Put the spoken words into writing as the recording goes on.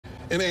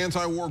An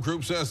anti-war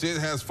group says it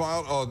has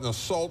filed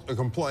a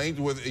complaint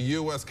with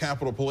U.S.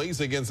 Capitol Police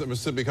against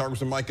Mississippi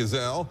Congressman Mike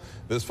Ezell.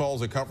 This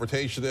follows a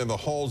confrontation in the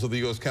halls of the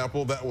U.S.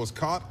 Capitol that was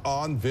caught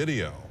on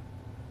video.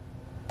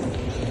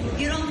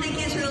 You don't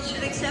think Israel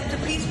should accept a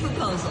peace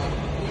proposal?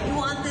 You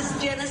want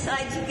this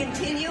genocide to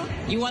continue?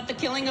 You want the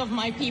killing of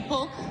my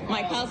people,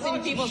 my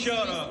Palestinian people?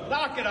 Shut up.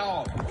 Knock it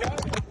off.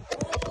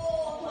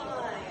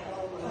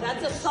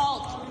 That's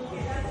assault.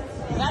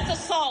 That's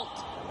assault.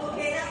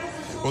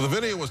 Well, the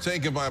video was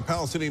taken by a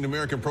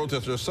Palestinian-American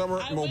protester, Summer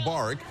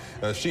Mubarak.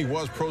 She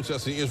was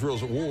protesting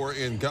Israel's war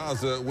in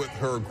Gaza with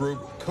her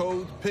group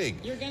Code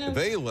Pink.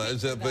 They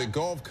allege that the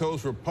Gulf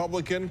Coast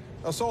Republican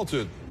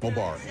assaulted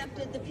Mubarak.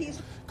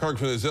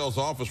 Congressman Ezell's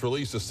office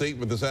released a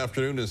statement this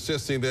afternoon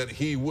insisting that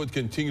he would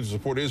continue to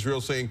support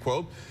Israel, saying,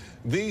 quote,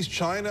 "These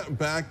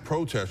China-backed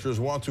protesters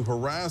want to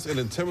harass and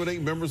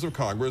intimidate members of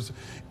Congress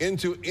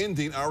into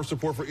ending our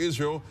support for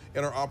Israel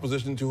and our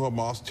opposition to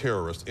Hamas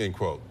terrorists," end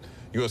quote.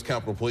 U.S.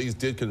 Capitol Police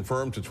did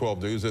confirm to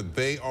 12 News that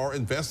they are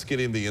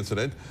investigating the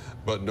incident,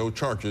 but no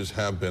charges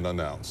have been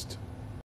announced.